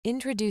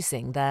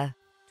Introducing the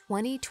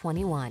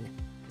 2021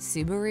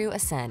 Subaru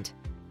Ascent.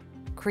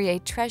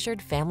 Create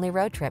treasured family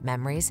road trip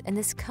memories in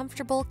this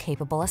comfortable,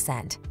 capable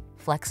Ascent.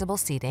 Flexible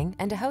seating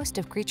and a host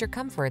of creature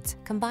comforts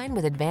combine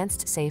with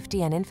advanced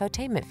safety and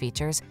infotainment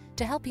features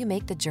to help you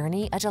make the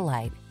journey a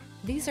delight.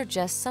 These are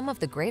just some of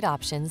the great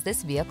options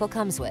this vehicle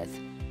comes with: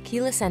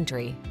 keyless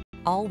entry,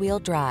 all-wheel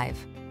drive,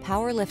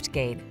 power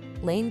liftgate,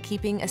 lane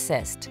keeping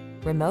assist,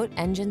 remote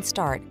engine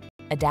start,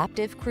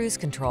 adaptive cruise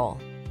control,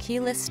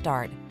 keyless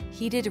start,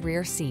 heated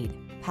rear seat,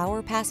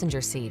 power passenger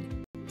seat,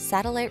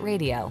 satellite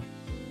radio.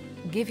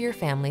 Give your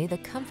family the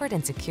comfort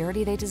and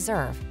security they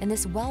deserve in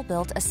this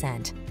well-built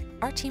Ascent.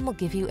 Our team will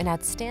give you an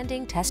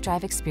outstanding test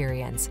drive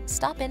experience.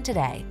 Stop in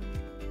today.